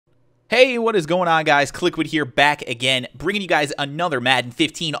Hey, what is going on, guys? Kliquid here, back again, bringing you guys another Madden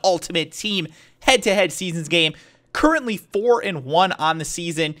 15 Ultimate Team head-to-head seasons game. Currently 4-1 on the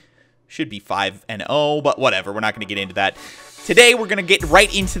season. Should be 5-0, but whatever. We're not going to get into that. Today, we're going to get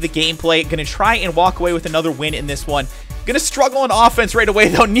right into the gameplay. Going to try and walk away with another win in this one. Going to struggle on offense right away,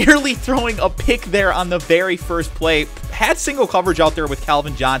 though, nearly throwing a pick there on the very first play. Had single coverage out there with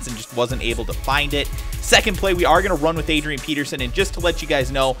Calvin Johnson, just wasn't able to find it. Second play, we are going to run with Adrian Peterson, and just to let you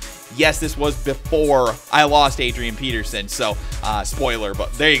guys know, yes, this was before I lost Adrian Peterson, so spoiler,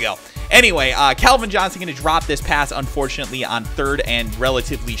 but there you go. Anyway, Calvin Johnson going to drop this pass, unfortunately, on third and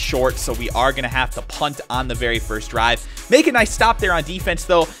relatively short, so we are going to have to punt on the very first drive. Make a nice stop there on defense,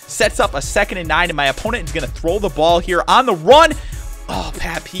 though. Sets up a 2nd and 9, and my opponent is going to throw the ball here on the run. Oh,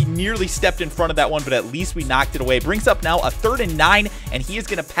 Pap, he nearly stepped in front of that one, but at least we knocked it away. Brings up now a 3rd and 9, and he is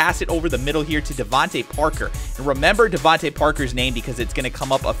going to pass it over the middle here to Devontae Parker. And remember Devontae Parker's name because it's going to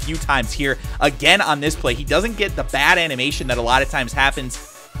come up a few times here. Again, on this play, he doesn't get the bad animation that a lot of times happens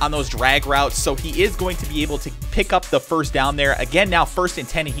on those drag routes, so he is going to be able to pick up the first down there. Again, now 1st and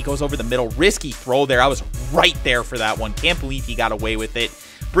 10, and he goes over the middle. Risky throw there. I was right there for that one. Can't believe he got away with it.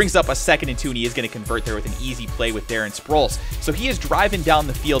 Brings up a 2nd and 2, and he is going to convert there with an easy play with Darren Sproles. So he is driving down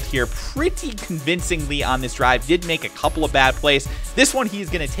the field here pretty convincingly on this drive. Did make a couple of bad plays. This one, he is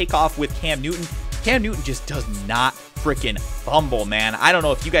going to take off with Cam Newton. Cam Newton just does not freaking fumble, man. I don't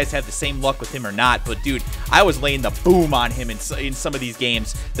know if you guys have the same luck with him or not, but dude, I was laying the boom on him in some of these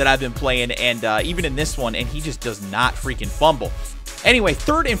games that I've been playing, and even in this one, and he just does not freaking fumble. Anyway,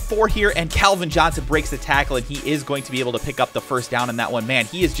 3rd and 4 here, and Calvin Johnson breaks the tackle, and he is going to be able to pick up the first down on that one. Man,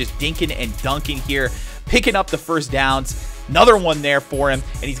 he is just dinking and dunking here, picking up the first downs. Another one there for him,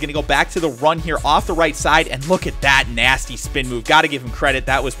 and he's going to go back to the run here off the right side, and look at that nasty spin move. Got to give him credit.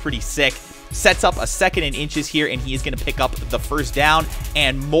 That was pretty sick. Sets up a 2nd and inches here, and he is going to pick up the first down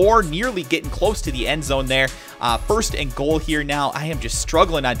and more, nearly getting close to the end zone there. 1st and goal here now. I am just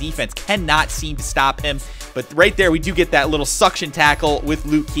struggling on defense. Cannot seem to stop him. But right there, we do get that little suction tackle with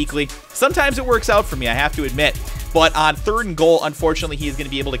Luke Kuechly. Sometimes it works out for me, I have to admit. But on 3rd and goal, unfortunately, he is going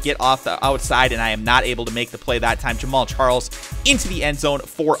to be able to get off the outside, and I am not able to make the play that time. Jamal Charles into the end zone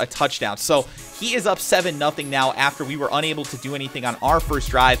for a touchdown. So he is up 7-0 now after we were unable to do anything on our first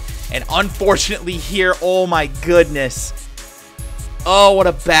drive. And unfortunately here, oh my goodness. Oh, what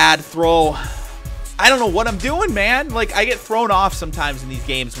a bad throw. I don't know what I'm doing, man. Like, I get thrown off sometimes in these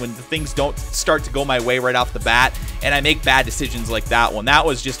games when the things don't start to go my way right off the bat, and I make bad decisions like that one. That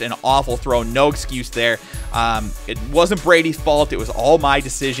was just an awful throw. No excuse there. It wasn't Brady's fault. It was all my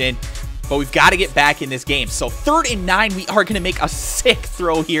decision. But we've got to get back in this game. So 3rd and 9, we are going to make a sick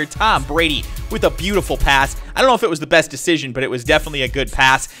throw here. Tom Brady with a beautiful pass. I don't know if it was the best decision, but it was definitely a good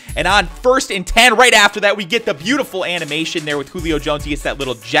pass. And on 1st and 10, right after that, we get the beautiful animation there with Julio Jones. He gets that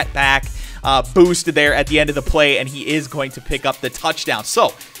little jetpack boost there at the end of the play, and he is going to pick up the touchdown. So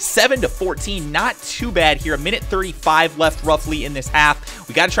 7-14, not too bad here. 1:35 left roughly in this half.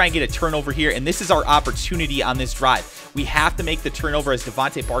 We got to try and get a turnover here, and this is our opportunity on this drive. We have to make the turnover as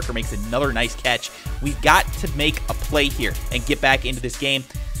Devontae Parker makes another nice catch. We've got to make a play here and get back into this game.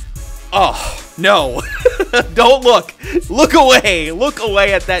 Oh, no. Don't look. Look away. Look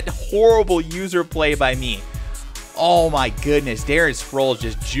away at that horrible user play by me. Oh, my goodness. Darren Sproles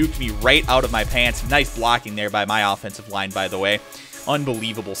just juked me right out of my pants. Nice blocking there by my offensive line, by the way.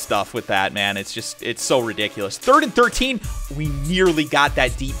 Unbelievable stuff with that, man. It's so ridiculous. 3rd and 13, we nearly got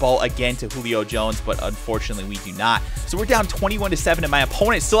that deep ball again to Julio Jones, but unfortunately we do not. So we're down 21-7, and my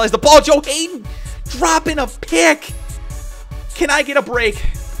opponent still has the ball. Joe Hayden dropping a pick. Can I get a break?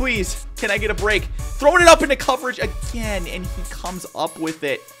 Please, can I get a break? Throwing it up into coverage again, and he comes up with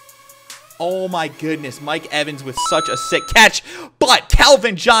it. Oh my goodness, Mike Evans with such a sick catch, but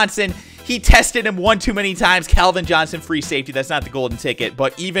Calvin Johnson, he tested him one too many times. Calvin Johnson, free safety. That's not the golden ticket,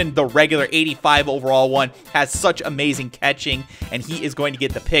 but even the regular 85 overall one has such amazing catching, and he is going to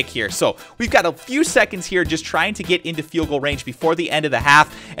get the pick here. So we've got a few seconds here just trying to get into field goal range before the end of the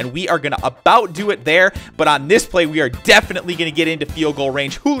half, and we are going to about do it there. But on this play, we are definitely going to get into field goal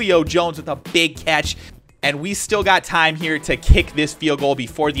range. Julio Jones with a big catch, and we still got time here to kick this field goal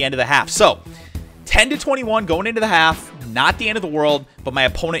before the end of the half. So 10-21 going into the half. Not the end of the world, but my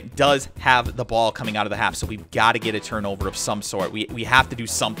opponent does have the ball coming out of the half, so we've got to get a turnover of some sort. We have to do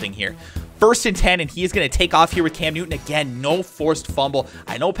something here. 1st and 10, and he is going to take off here with Cam Newton. Again, no forced fumble.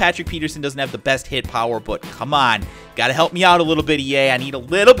 I know Patrick Peterson doesn't have the best hit power, but come on. Got to help me out a little bit, EA. I need a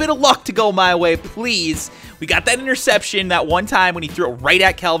little bit of luck to go my way, please. We got that interception that one time when he threw it right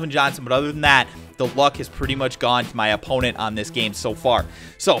at Calvin Johnson, but other than that, the luck has pretty much gone to my opponent on this game so far.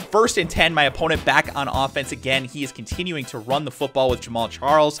 So 1st and 10, my opponent back on offense again. He is continuing to run the football with Jamal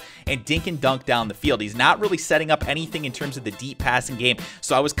Charles and dink and dunk down the field. He's not really setting up anything in terms of the deep passing game.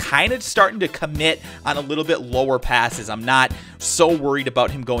 So I was kind of starting to commit on a little bit lower passes. I'm not so worried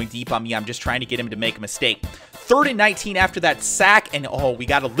about him going deep on me. I'm just trying to get him to make a mistake. 3rd and 19 after that sack, and oh, we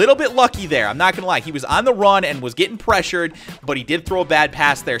got a little bit lucky there. I'm not going to lie. He was on the run and was getting pressured, but he did throw a bad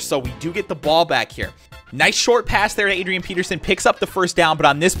pass there, so we do get the ball back here. Nice short pass there to Adrian Peterson, picks up the 1st down, but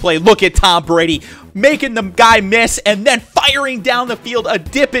on this play, look at Tom Brady making the guy miss and then firing down the field, a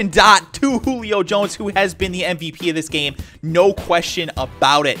dip and dot to Julio Jones, who has been the MVP of this game. No question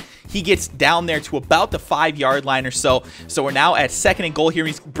about it. He gets down there to about the 5-yard line or so. So we're now at 2nd and goal here.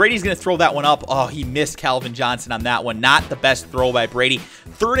 Brady's going to throw that one up. Oh, he missed Calvin Johnson on that one. Not the best throw by Brady.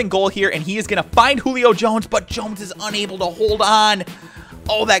 3rd and goal here, and he is going to find Julio Jones, but Jones is unable to hold on.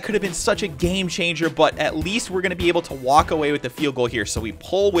 Oh, that could have been such a game changer, but at least we're going to be able to walk away with the field goal here. So we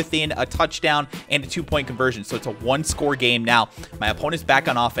pull within a touchdown and a 2-point conversion. So it's a 1-score game now. My opponent's back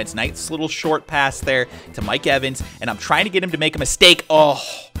on offense. Nice little short pass there to Mike Evans, and I'm trying to get him to make a mistake. Oh,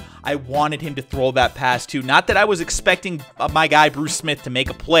 I wanted him to throw that pass too. Not that I was expecting my guy Bruce Smith to make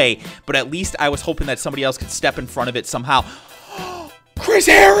a play, but at least I was hoping that somebody else could step in front of it somehow. Chris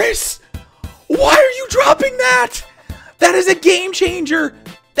Harris! Why are you dropping that? That is a game changer.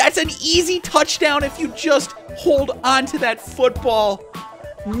 That's an easy touchdown if you just hold on to that football.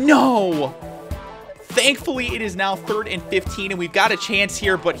 No. Thankfully, it is now 3rd and 15, and we've got a chance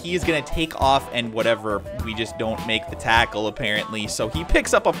here, but he is going to take off and whatever. We just don't make the tackle, apparently. So he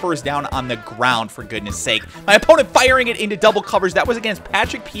picks up a 1st down on the ground, for goodness sake. My opponent firing it into double covers. That was against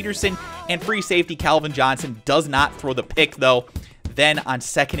Patrick Peterson and free safety Calvin Johnson. Does not throw the pick, though. Then on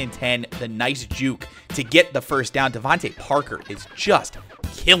 2nd and 10, the nice juke to get the 1st down. Devontae Parker is just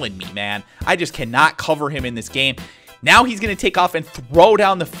killing me, man. I just cannot cover him in this game. Now he's going to take off and throw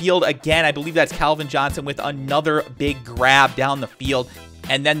down the field again. I believe that's Calvin Johnson with another big grab down the field.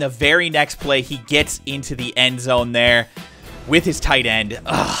 And then the very next play, he gets into the end zone there with his tight end.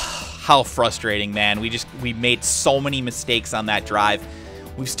 Ugh, how frustrating, man. We made so many mistakes on that drive.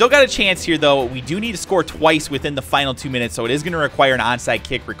 We've still got a chance here, though. We do need to score twice within the final 2 minutes, so it is going to require an onside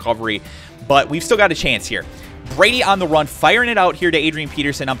kick recovery. But we've still got a chance here. Brady on the run, firing it out here to Adrian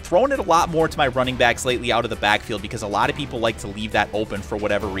Peterson. I'm throwing it a lot more to my running backs lately out of the backfield because a lot of people like to leave that open for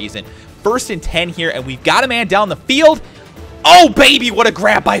whatever reason. 1st and 10 here, and we've got a man down the field. Oh, baby, what a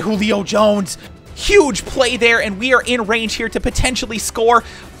grab by Julio Jones. Huge play there, and we are in range here to potentially score.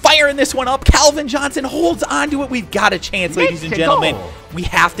 Firing this one up. Calvin Johnson holds on to it. We've got a chance, ladies and gentlemen. We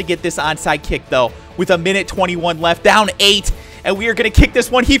have to get this onside kick, though, with 1:21 left, down 8, and we are going to kick this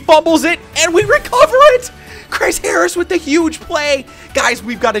one. He fumbles it, and we recover it. Chris Harris with the huge play. Guys,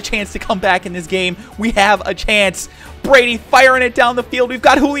 we've got a chance to come back in this game. We have a chance. Brady firing it down the field. We've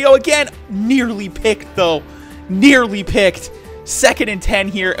got Julio again. Nearly picked, though. Nearly picked. 2nd and 10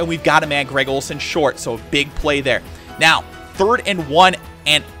 here, and we've got a man, Greg Olsen, short, so a big play there. Now, 3rd and 1,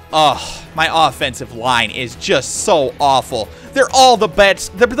 and my offensive line is just so awful. They're all the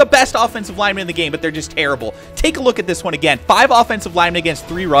best. They're the best offensive linemen in the game, but they're just terrible. Take a look at this one again. 5 offensive linemen against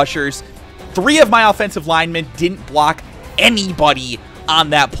 3 rushers. 3 of my offensive linemen didn't block anybody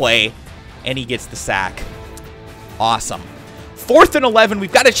on that play, and he gets the sack. Awesome. 4th and 11.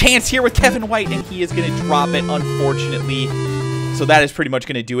 We've got a chance here with Kevin White, and he is going to drop it, unfortunately. So that is pretty much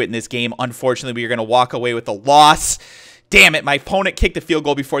going to do it in this game. Unfortunately, we are going to walk away with a loss. Damn it, my opponent kicked the field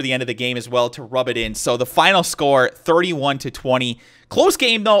goal before the end of the game as well to rub it in. So the final score, 31-20. Close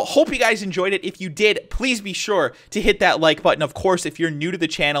game, though. Hope you guys enjoyed it. If you did, please be sure to hit that like button. Of course, if you're new to the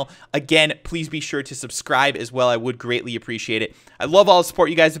channel, again, please be sure to subscribe as well. I would greatly appreciate it. I love all the support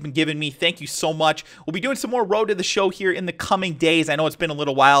you guys have been giving me. Thank you so much. We'll be doing some more Road to the Show here in the coming days. I know it's been a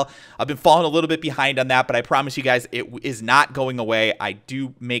little while. I've been falling a little bit behind on that, but I promise you guys it is not going away. I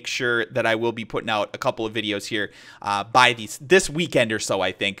do make sure that I will be putting out a couple of videos here by this weekend or so.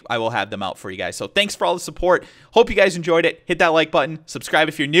 I think I will have them out for you guys. So thanks for all the support. Hope you guys enjoyed it. Hit that like button. Subscribe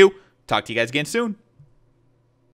if you're new. Talk to you guys again soon.